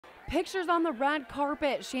Pictures on the red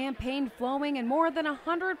carpet, champagne flowing, and more than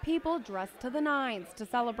 100 people dressed to the nines to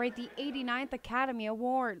celebrate the 89th Academy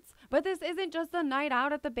Awards. But this isn't just a night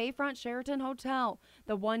out at the Bayfront Sheraton Hotel.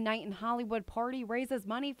 The One Night in Hollywood party raises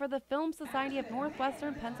money for the Film Society of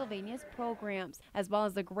Northwestern Pennsylvania's programs, as well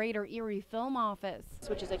as the Greater Erie Film Office.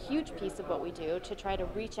 Which is a huge piece of what we do to try to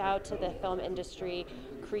reach out to the film industry,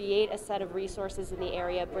 create a set of resources in the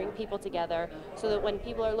area, bring people together so that when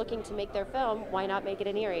people are looking to make their film, why not make it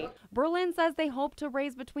in Erie? Berlin says they hope to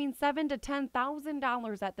raise between $7,000 to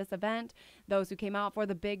 $10,000 at this event. Those who came out for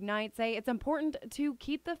the big night say it's important to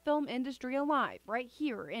keep the film industry alive right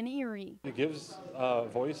here in Erie. It gives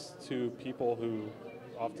voice to people who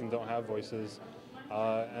often don't have voices,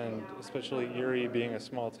 and especially Erie being a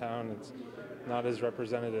small town, it's not as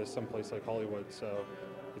represented as someplace like Hollywood, so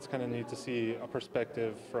it's kind of neat to see a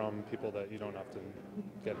perspective from people that you don't often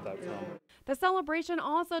get that from. The celebration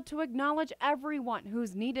also to acknowledge everyone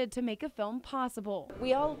who's needed to make a film possible.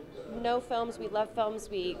 We all know films, we love films,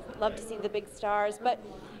 we love to see the big stars, but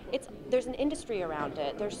there's an industry around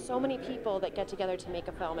it. There's so many people that get together to make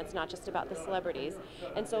a film. It's not just about the celebrities.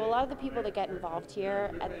 And so a lot of the people that get involved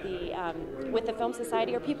here at with the Film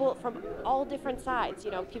Society are people from all different sides,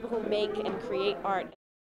 people who make and create art.